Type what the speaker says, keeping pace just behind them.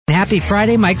Happy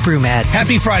Friday, Mike Broomhead.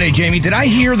 Happy Friday, Jamie. Did I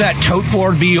hear that tote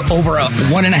board be over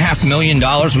 $1.5 million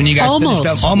when you guys finished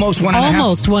up? Almost $1.5 million?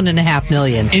 Almost $1.5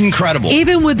 million. Incredible.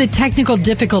 Even with the technical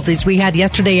difficulties we had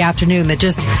yesterday afternoon that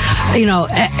just,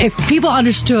 if people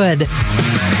understood,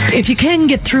 if you can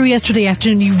get through yesterday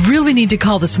afternoon, you really need to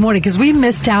call this morning because we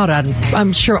missed out on,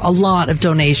 I'm sure, a lot of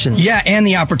donations. Yeah, and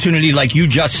the opportunity, like you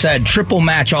just said, triple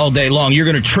match all day long. You're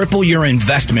going to triple your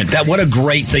investment. What a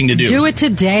great thing to do. Do it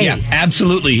today. Yeah,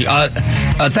 absolutely.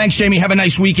 Thanks, Jamie. Have a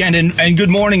nice weekend, and good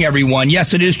morning, everyone.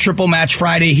 Yes, it is Triple Match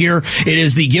Friday here. It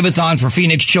is the Give-a-thon for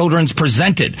Phoenix Children's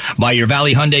presented by your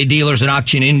Valley Hyundai dealers and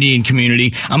Auction Indian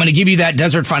community. I'm going to give you that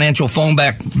Desert Financial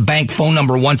Bank phone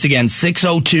number once again,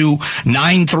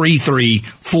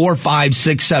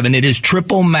 602-933-4567. It is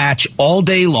triple match all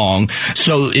day long.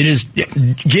 So it is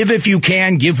give if you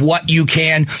can, give what you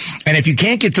can. And if you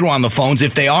can't get through on the phones,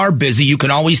 if they are busy, you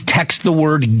can always text the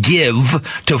word give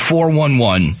to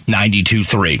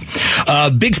 411-923.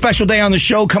 Big special day on the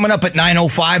show coming up at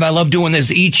 9:05. I love doing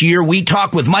this each year. We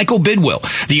talk with Michael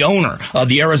Bidwill, the owner of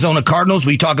the Arizona Cardinals.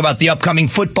 We talk about the upcoming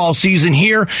football season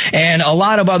here and a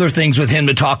lot of other things with him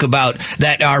to talk about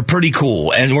that are pretty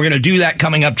cool. And we're going to do that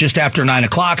coming up just after 9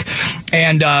 o'clock.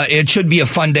 And it should be a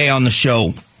fun day on the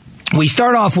show. We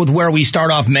start off with where we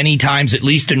start off many times, at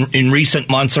least in recent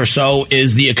months or so,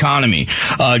 is the economy.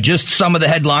 Just some of the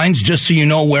headlines, just so you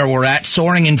know where we're at.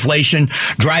 Soaring inflation,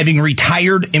 driving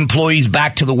retired employees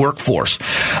back to the workforce.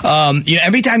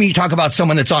 Every time you talk about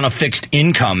someone that's on a fixed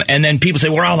income, and then people say,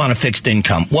 we're all on a fixed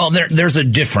income. Well, there's a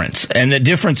difference. And the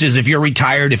difference is if you're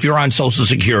retired, if you're on Social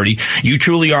Security, you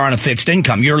truly are on a fixed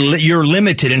income. You're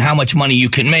limited in how much money you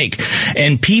can make.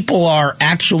 And people are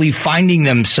actually finding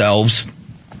themselves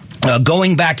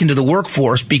going back into the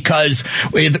workforce because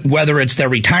whether it's their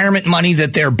retirement money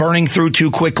that they're burning through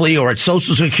too quickly or it's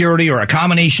Social Security or a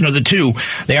combination of the two,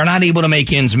 they are not able to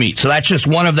make ends meet. So that's just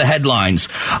one of the headlines.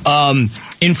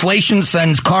 Inflation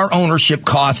sends car ownership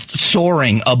costs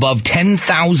soaring above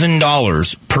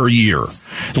 $10,000 per year.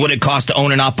 Is what it costs to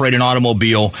own and operate an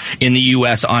automobile in the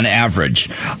U.S. on average.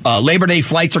 Labor Day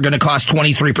flights are going to cost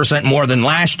 23% more than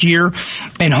last year,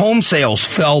 and home sales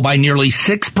fell by nearly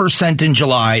 6% in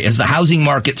July as the housing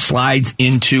market slides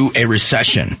into a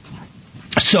recession.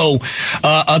 So,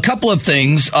 a couple of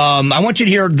things. I want you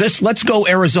to hear this. Let's go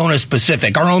Arizona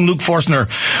specific. Our own Luke Forstner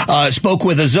spoke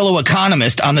with a Zillow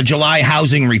economist on the July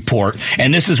housing report,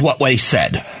 and this is what they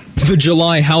said. The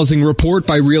July housing report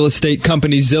by real estate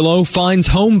company Zillow finds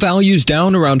home values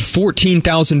down around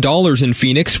 $14,000 in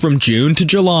Phoenix from June to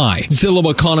July. Zillow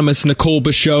economist Nicole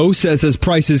Bichot says as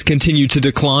prices continue to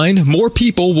decline, more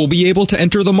people will be able to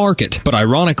enter the market. But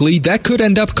ironically, that could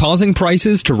end up causing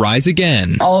prices to rise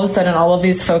again. All of a sudden, all of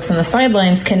these folks on the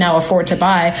sidelines can now afford to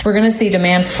buy. We're going to see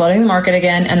demand flooding the market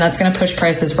again, and that's going to push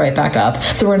prices right back up.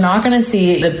 So we're not going to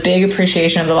see the big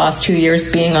appreciation of the last 2 years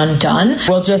being undone.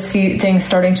 We'll just see things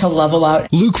starting to level out.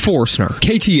 Luke Forstner,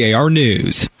 KTAR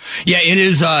News. Yeah, it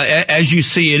is, as you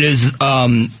see, it is,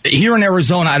 here in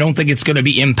Arizona, I don't think it's going to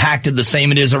be impacted the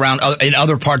same it is around in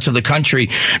other parts of the country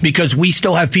because we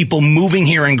still have people moving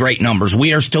here in great numbers.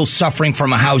 We are still suffering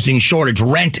from a housing shortage.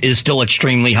 Rent is still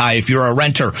extremely high. If you're a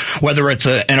renter, whether it's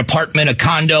an apartment, a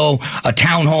condo, a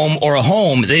townhome, or a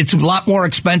home, it's a lot more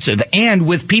expensive. And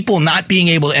with people not being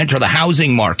able to enter the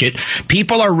housing market,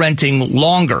 people are renting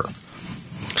longer.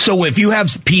 So if you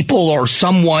have people or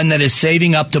someone that is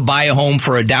saving up to buy a home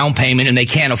for a down payment and they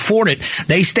can't afford it,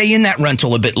 they stay in that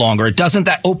rental a bit longer. It doesn't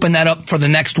open that up for the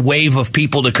next wave of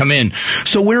people to come in.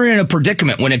 So we're in a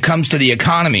predicament when it comes to the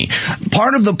economy.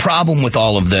 Part of the problem with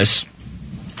all of this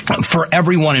for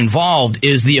everyone involved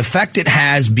is the effect it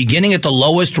has beginning at the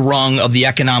lowest rung of the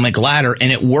economic ladder, and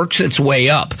it works its way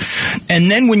up. And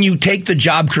then when you take the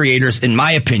job creators, in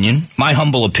my opinion, my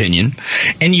humble opinion,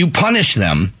 and you punish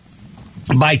them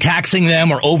by taxing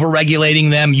them or over-regulating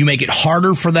them, you make it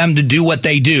harder for them to do what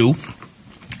they do.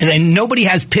 And nobody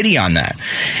has pity on that.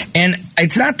 And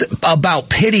it's not about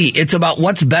pity. It's about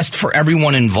what's best for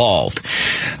everyone involved.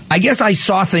 I guess I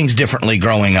saw things differently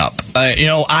growing up.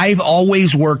 I've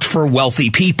always worked for wealthy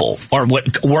people, or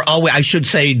I should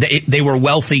say they were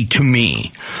wealthy to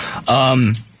me.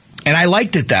 And I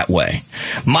liked it that way.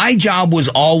 My job was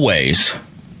always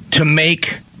to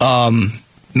make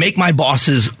my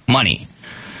bosses money.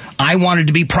 I wanted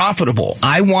to be profitable.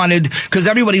 Because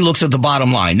everybody looks at the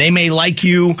bottom line. They may like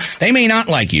you. They may not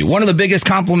like you. One of the biggest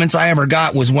compliments I ever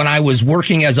got was when I was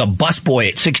working as a busboy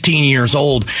at 16 years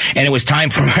old and it was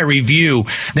time for my review.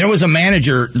 There was a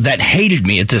manager that hated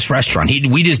me at this restaurant.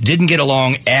 We just didn't get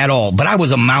along at all, but I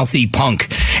was a mouthy punk.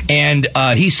 And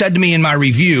he said to me in my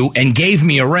review and gave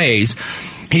me a raise,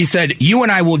 he said, "You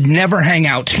and I will never hang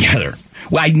out together.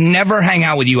 Well, I'd never hang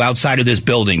out with you outside of this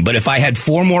building, but if I had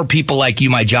 4 more people like you,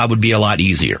 my job would be a lot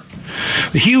easier.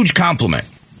 A huge compliment.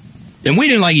 And we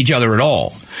didn't like each other at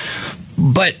all.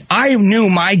 But I knew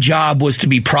my job was to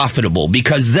be profitable,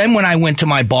 because then when I went to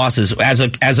my bosses as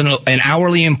an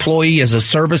hourly employee, as a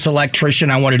service electrician,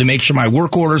 I wanted to make sure my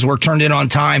work orders were turned in on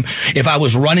time. If I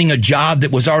was running a job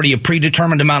that was already a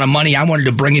predetermined amount of money, I wanted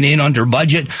to bring it in under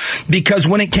budget, because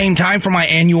when it came time for my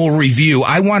annual review,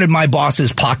 I wanted my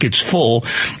boss's pockets full,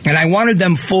 and I wanted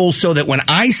them full so that when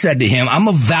I said to him, I'm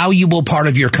a valuable part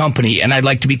of your company and I'd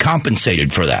like to be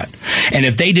compensated for that. And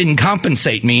if they didn't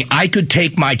compensate me, I could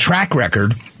take my track record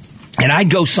and I'd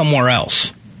go somewhere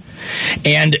else.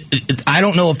 And I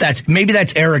don't know if maybe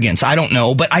that's arrogance. I don't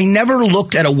know. But I never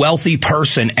looked at a wealthy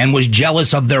person and was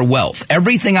jealous of their wealth.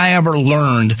 Everything I ever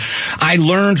learned, I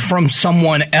learned from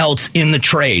someone else in the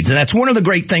trades. And that's one of the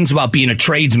great things about being a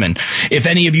tradesman. If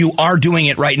any of you are doing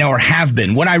it right now or have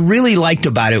been, what I really liked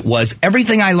about it was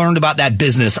everything I learned about that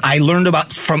business, I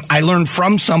learned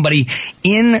from somebody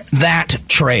in that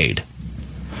trade.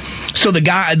 So the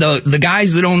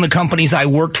guys that own the companies I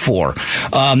worked for,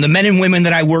 the men and women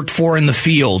that I worked for in the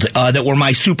field that were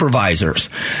my supervisors,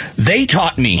 they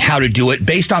taught me how to do it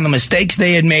based on the mistakes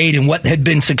they had made and what had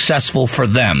been successful for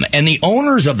them. And the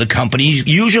owners of the companies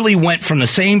usually went from the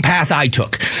same path I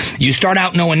took. You start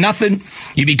out knowing nothing,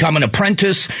 you become an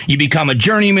apprentice, you become a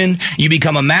journeyman, you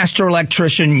become a master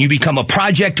electrician, you become a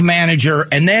project manager,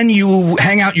 and then you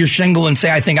hang out your shingle and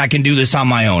say, I think I can do this on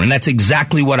my own. And that's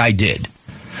exactly what I did.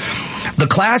 The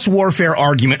class warfare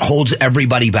argument holds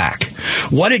everybody back.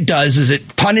 What it does is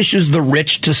it punishes the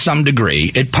rich to some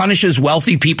degree. It punishes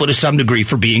wealthy people to some degree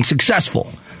for being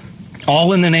successful,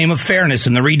 all in the name of fairness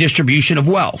and the redistribution of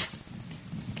wealth.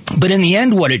 But in the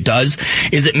end, what it does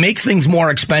is it makes things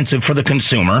more expensive for the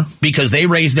consumer because they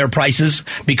raise their prices,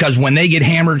 because when they get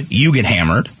hammered, you get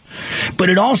hammered. But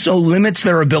it also limits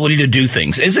their ability to do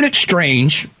things. Isn't it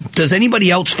strange? Does anybody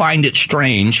else find it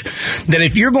strange that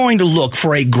if you're going to look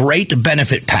for a great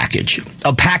benefit package,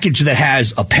 a package that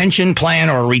has a pension plan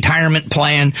or a retirement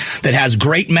plan, that has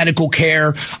great medical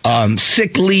care,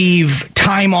 sick leave,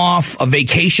 time off,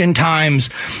 vacation times,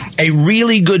 a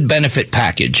really good benefit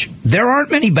package, there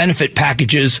aren't many benefit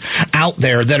packages out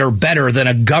there that are better than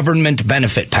a government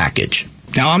benefit package.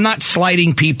 Now, I'm not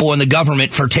slighting people in the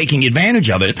government for taking advantage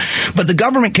of it, but the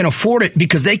government can afford it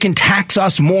because they can tax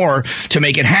us more to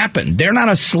make it happen. They're not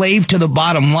a slave to the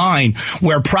bottom line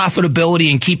where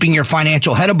profitability and keeping your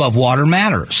financial head above water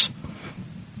matters.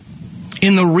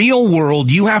 In the real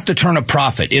world, you have to turn a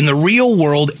profit. In the real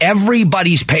world,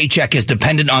 everybody's paycheck is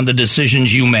dependent on the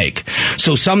decisions you make.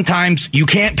 So sometimes you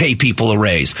can't pay people a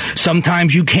raise.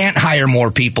 Sometimes you can't hire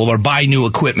more people or buy new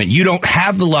equipment. You don't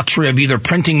have the luxury of either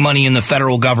printing money in the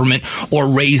federal government or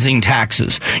raising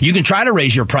taxes. You can try to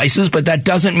raise your prices, but that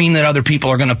doesn't mean that other people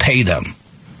are going to pay them.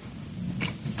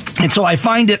 And so I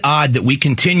find it odd that we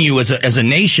continue as a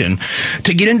nation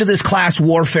to get into this class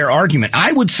warfare argument.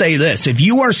 I would say this: if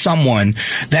you are someone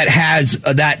that has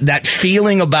that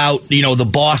feeling about, the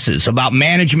bosses, about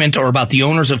management, or about the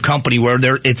owners of company where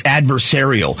it's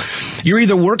adversarial, you're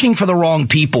either working for the wrong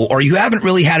people or you haven't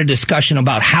really had a discussion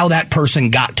about how that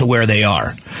person got to where they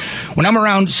are. When I'm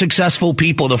around successful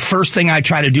people, the first thing I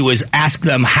try to do is ask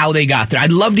them how they got there.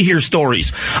 I'd love to hear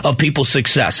stories of people's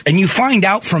success. And you find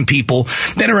out from people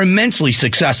that are immensely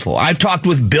successful. I've talked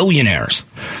with billionaires.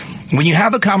 When you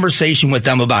have a conversation with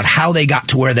them about how they got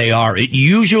to where they are, it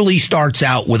usually starts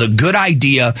out with a good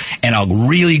idea and a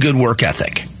really good work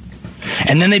ethic.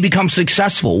 And then they become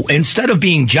successful. Instead of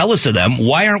being jealous of them,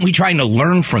 why aren't we trying to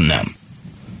learn from them?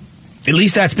 At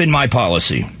least that's been my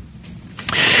policy.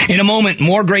 In a moment,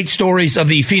 more great stories of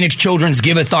the Phoenix Children's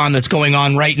Give-a-thon that's going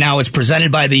on right now. It's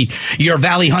presented by your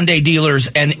Valley Hyundai dealers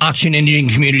and the Auction Indian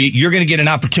community. You're going to get an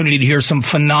opportunity to hear some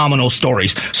phenomenal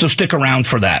stories, so stick around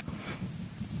for that.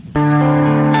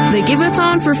 The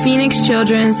Give-a-thon for Phoenix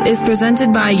Children's is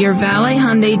presented by your Valley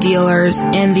Hyundai dealers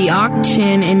and the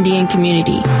Auction Indian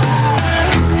community.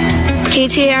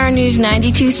 KTAR News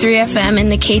 92.3 FM and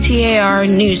the KTAR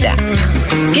News app.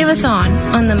 Give-a-thon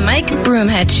on the Mike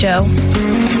Broomhead Show.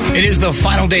 It is the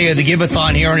final day of the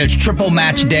Give-a-thon here, and it's triple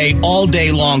match day all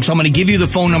day long. So I'm going to give you the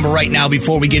phone number right now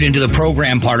before we get into the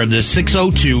program part of this.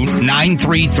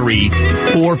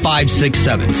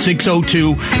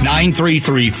 602-933-4567.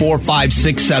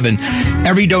 602-933-4567.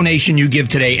 Every donation you give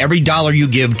today, every dollar you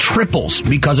give triples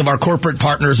because of our corporate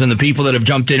partners and the people that have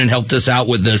jumped in and helped us out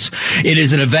with this. It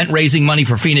is an event raising money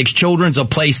for Phoenix Children's, a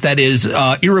place that is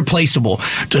irreplaceable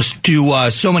to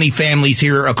so many families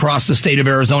here across the state of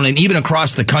Arizona and even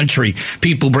across the country. country,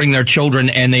 people bring their children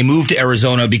and they move to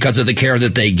Arizona because of the care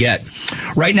that they get.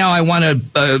 Right now, I want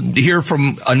to hear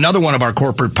from another one of our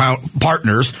corporate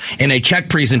partners in a check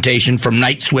presentation from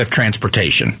Knight Swift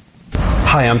Transportation.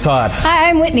 Hi, I'm Todd. Hi,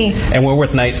 I'm Whitney. And we're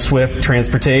with Knight Swift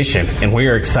Transportation. And we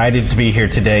are excited to be here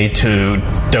today to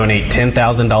donate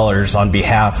 $10,000 on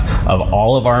behalf of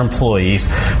all of our employees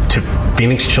to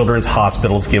Phoenix Children's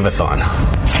Hospital's Give-a-thon.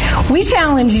 We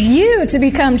challenge you to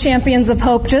become champions of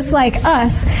hope just like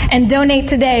us and donate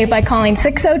today by calling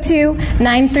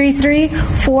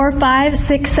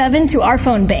 602-933-4567 to our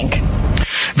phone bank.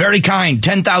 Very kind.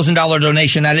 $10,000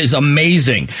 donation. That is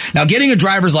amazing. Now, getting a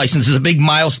driver's license is a big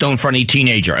milestone for any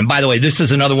teenager. And by the way, this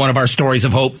is another one of our stories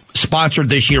of hope, sponsored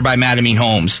this year by Mattamy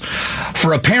Homes.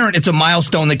 For a parent, it's a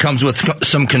milestone that comes with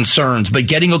some concerns. But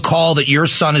getting a call that your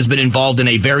son has been involved in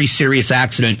a very serious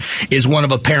accident is one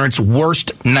of a parent's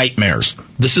worst nightmares.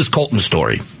 This is Colton's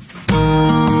story.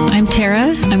 I'm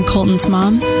Tara. I'm Colton's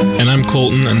mom. And I'm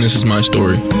Colton, and this is my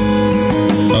story.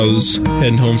 I was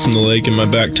heading home from the lake and my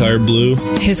back tire blew.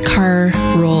 His car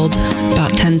rolled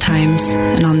about 10 times,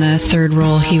 and on the third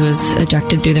roll, he was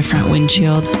ejected through the front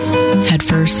windshield head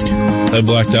first. I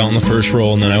blacked out on the first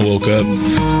roll, and then I woke up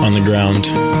on the ground.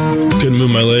 Couldn't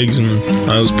move my legs, and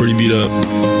I was pretty beat up.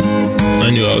 I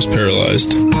knew I was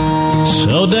paralyzed.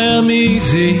 So damn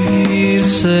easy to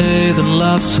say that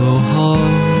life's so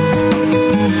hard.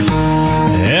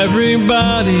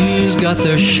 Everybody's got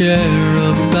their share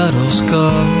of battle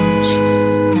scars.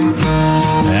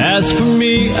 As for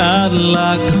me, I'd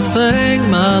like to thank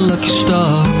my lucky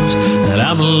stars that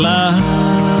I'm alive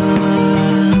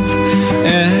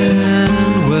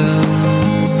and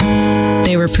well.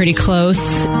 They were pretty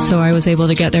close, so I was able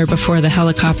to get there before the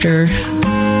helicopter.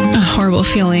 A horrible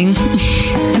feeling,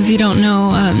 because you don't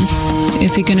know,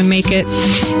 is he going to make it?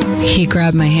 He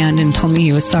grabbed my hand and told me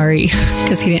he was sorry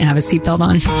because he didn't have a seatbelt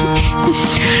on.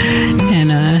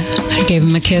 And I gave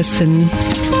him a kiss, and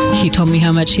he told me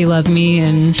how much he loved me,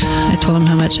 and I told him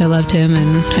how much I loved him,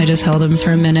 and I just held him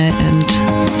for a minute, and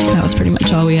that was pretty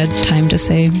much all we had time to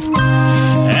say.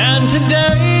 And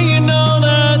today, you know,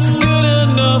 that's good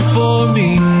enough for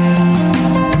me.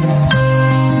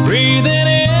 Breathing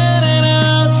in and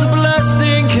out's a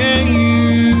blessing, can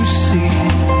you see?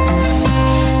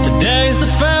 Today's the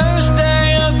first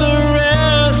day of the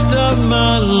rest of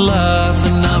my life,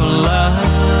 and I'm alive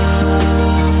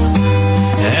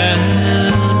and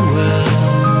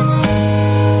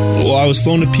well, I was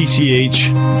flown to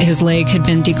PCH. His leg had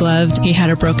been degloved. He had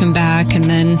a broken back and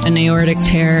then an aortic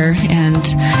tear, and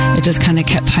it just kind of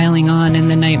kept piling on, and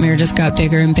the nightmare just got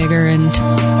bigger and bigger, and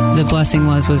the blessing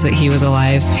was that he was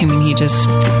alive. I mean,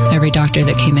 every doctor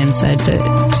that came in said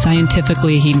that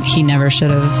scientifically he never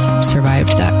should have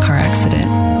survived that car accident.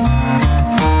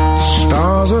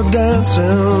 Stars are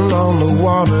dancing on the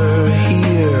water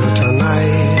here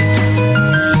tonight.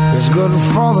 It's good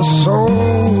for the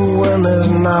soul when there's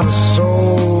not a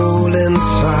soul in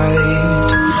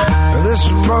sight. This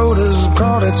boat has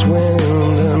caught its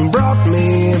wind and brought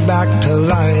me back to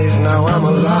life. Now I'm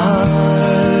alive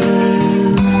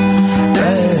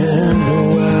and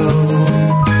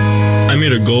well. I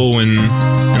made a goal and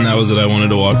that was that I wanted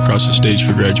to walk across the stage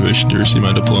for graduation to receive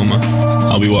my diploma.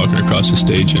 I'll be walking across the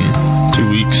stage in 2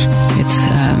 weeks. It's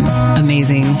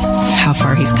amazing how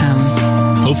far he's come.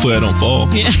 Hopefully I don't fall.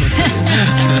 Yeah.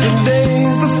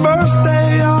 Today's the first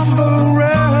day of the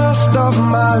rest of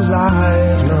my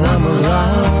life. Now I'm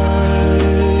alive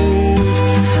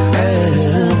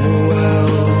and well.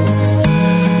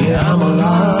 Yeah, I'm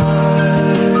alive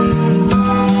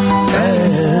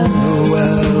and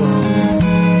well.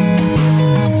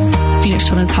 Phoenix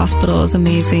Children's Hospital is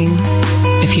amazing.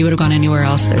 If he would have gone anywhere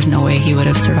else, there's no way he would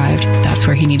have survived. That's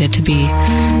where he needed to be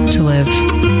to live.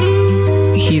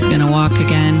 He's going to walk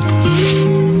again.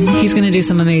 He's going to do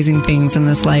some amazing things in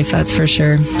this life, that's for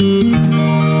sure.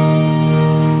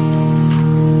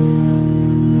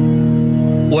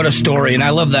 What a story. And I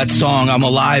love that song, I'm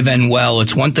Alive and Well.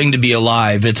 It's one thing to be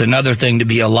alive. It's another thing to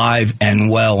be alive and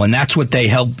well. And that's what they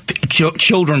help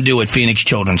children do at Phoenix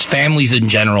Children's. Families in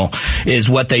general is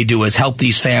what they do, is help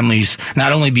these families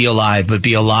not only be alive, but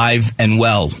be alive and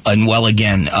well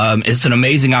again. It's an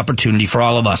amazing opportunity for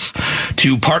all of us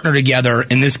to partner together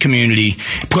in this community,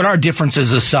 put our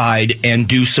differences aside, and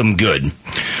do some good.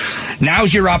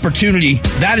 Now's your opportunity.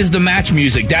 That is the match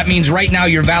music. That means right now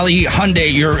your Valley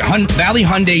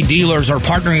Hyundai dealers are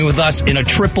partnering with us in a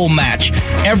triple match.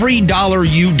 Every dollar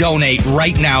you donate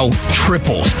right now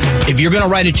triples. If you're going to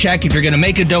write a check, if you're going to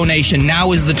make a donation,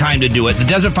 now is the time to do it. The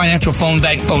Desert Financial Phone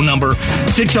Bank phone number,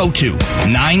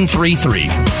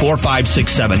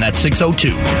 602-933-4567. That's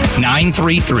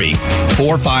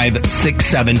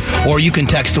 602-933-4567. Or you can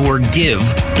text the word GIVE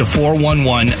to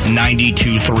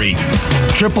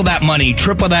 411-923. Triple that money,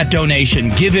 triple that donation.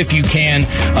 Give if you can.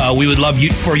 We would love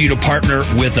for you to partner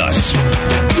with us.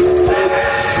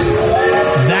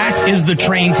 That is the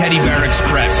Train Teddy Bear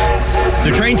Express.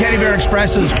 The Train Teddy Bear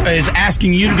Express is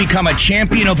asking you to become a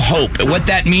champion of hope. What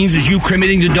that means is you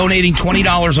committing to donating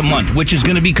 $20 a month, which is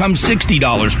going to become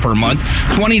 $60 per month,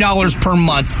 $20 per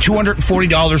month,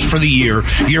 $240 for the year.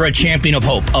 You're a champion of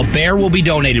hope. A bear will be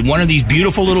donated. One of these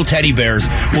beautiful little teddy bears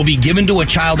will be given to a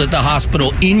child at the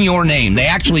hospital in your name. They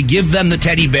actually give them the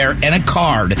teddy bear and a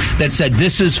card that said,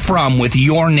 "This is from," with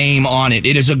your name on it.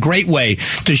 It is a great way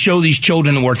to show these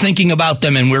children that we're thinking about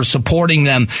them and we're supporting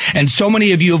them. And so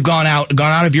many of you have gone out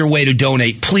of your way to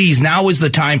donate. Please, now is the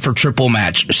time for triple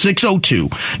match.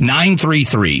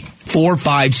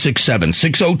 602-933-4567.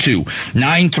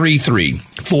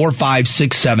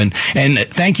 602-933-4567. And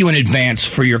thank you in advance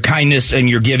for your kindness and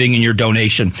your giving and your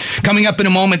donation. Coming up in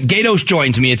a moment, Gaydos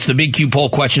joins me. It's the Big Q poll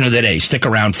question of the day. Stick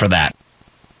around for that.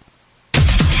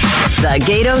 The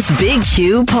Gaydos Big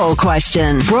Q poll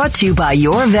question, brought to you by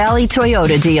your Valley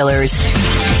Toyota dealers.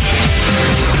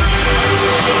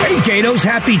 Hey, Gaydos,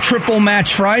 happy Triple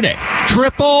Match Friday.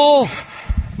 Triple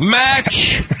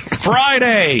Match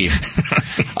Friday.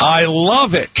 I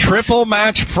love it. Triple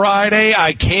Match Friday.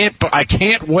 I can't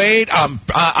wait. I'm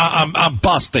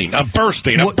busting. I'm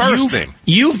bursting.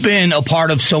 You've been a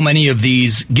part of so many of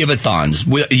these give-a-thons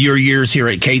with your years here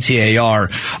at KTAR.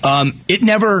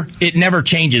 It never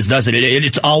changes, does it?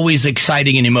 It's always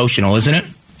exciting and emotional, isn't it?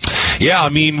 Yeah, I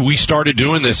mean, we started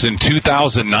doing this in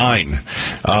 2009, and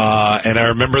I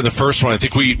remember the first one. I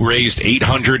think we raised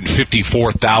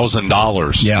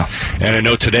 $854,000. Yeah, and I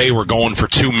know today we're going for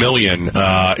 $2 million.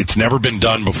 It's never been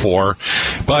done before,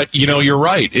 but you're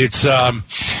right. It's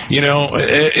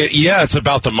it's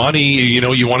about the money.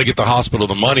 You want to get the hospital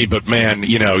the money, but man,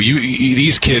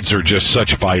 these kids are just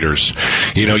such fighters.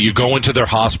 You go into their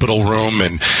hospital room,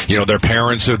 and their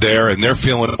parents are there, and they're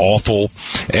feeling awful,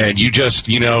 and you just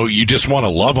want to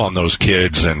love on those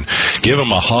kids and give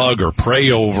them a hug or pray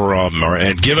over them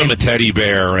and give them a teddy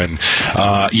bear. And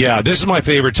this is my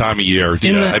favorite time of year.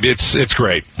 It's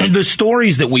great. The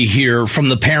stories that we hear from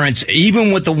the parents,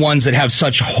 even with the ones that have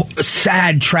such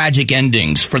sad, tragic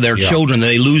endings for their children, that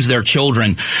they lose their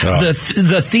children,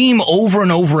 the theme over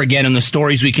and over again in the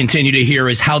stories we continue to hear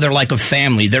is how they're like a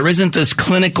family. There isn't this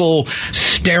clinical,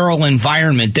 sterile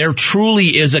environment. There truly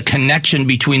is a connection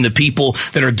between the people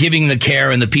that are giving the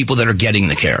care and the people that are getting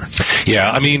the care.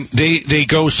 Yeah, I mean, they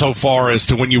go so far as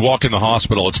to when you walk in the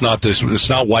hospital, it's not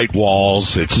white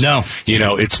walls. It's not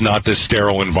this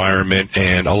sterile environment.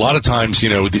 And a lot of times,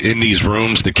 in these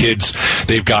rooms, the kids,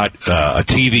 they've got a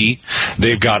TV,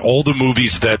 they've got all the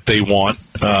movies that they want.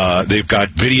 They've got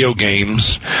video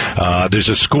games. There's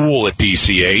a school at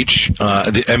DCH.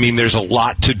 There's a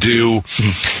lot to do,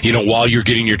 while you're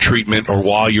getting your treatment or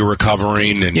while you're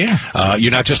recovering. And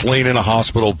you're not just laying in a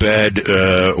hospital bed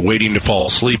waiting to fall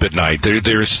asleep at night. They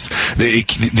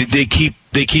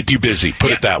keep you busy,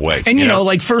 put it that way. And,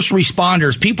 like first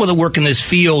responders, people that work in this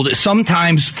field,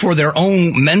 sometimes for their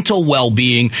own mental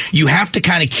well-being, you have to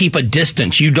kind of keep a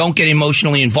distance. You don't get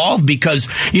emotionally involved because,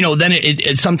 then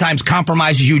it sometimes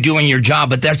compromises you doing your job.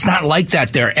 But that's not like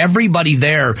that there. Everybody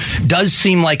there does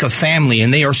seem like a family,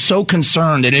 and they are so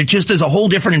concerned. And it just is a whole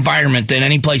different environment than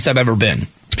any place I've ever been.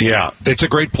 Yeah, it's a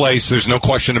great place. There's no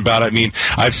question about it. I mean,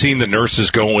 I've seen the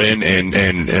nurses go in and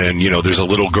there's a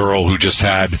little girl who just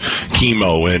had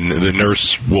chemo, and the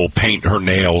nurse will paint her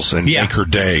nails and make her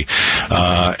day.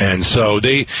 And so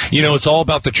they, it's all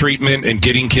about the treatment and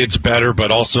getting kids better,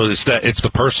 but also it's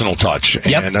the personal touch.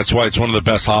 And that's why it's one of the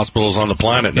best hospitals on the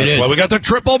planet. That's why we got the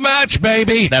triple match,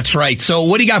 baby. That's right. So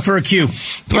what do you got for a Q?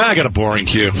 I got a boring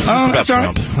Q. It's about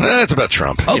Trump. It's about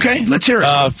Trump. Okay, let's hear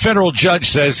it. Federal judge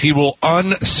says he will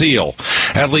unseal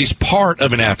at least part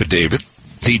of an affidavit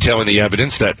detailing the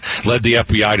evidence that led the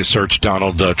FBI to search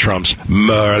Donald Trump's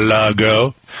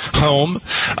Mar-a-Lago home.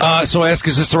 So ask,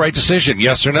 is this the right decision?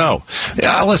 Yes or no?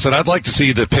 Yeah, listen, I'd like to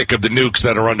see the pick of the nukes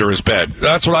that are under his bed.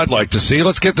 That's what I'd like to see.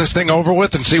 Let's get this thing over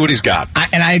with and see what he's got.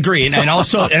 I agree. And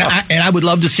also, and I would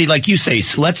love to see, like you say,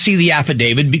 let's see the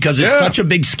affidavit, because it's such a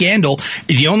big scandal.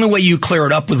 The only way you clear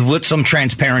it up with some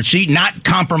transparency, not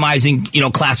compromising,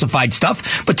 classified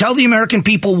stuff, but tell the American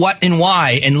people what and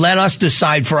why, and let us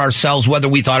decide for ourselves whether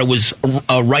we thought it was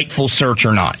a rightful search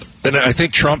or not. And I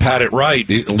think Trump had it right.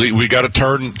 We got to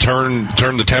turn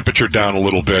the temperature down a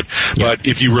little bit. Yeah. But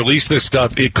if you release this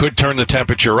stuff, it could turn the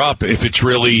temperature up if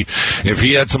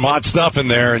he had some hot stuff in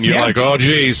there and you're like, oh,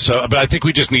 geez. So, but I think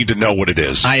we just need to know what it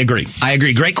is. I agree.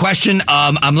 Great question.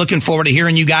 I'm looking forward to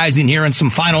hearing you guys and hearing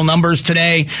some final numbers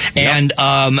today. And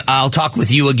I'll talk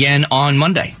with you again on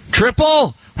Monday.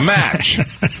 Triple match.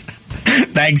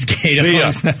 Thanks,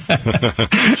 Gaydos.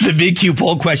 The Big Q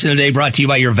poll question today brought to you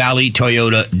by your Valley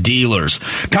Toyota dealers.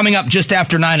 Coming up just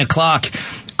after 9 o'clock,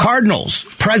 Cardinals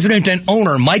president and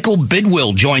owner Michael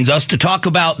Bidwill joins us to talk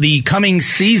about the coming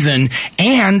season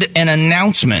and an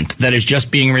announcement that is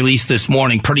just being released this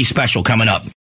morning. Pretty special coming up.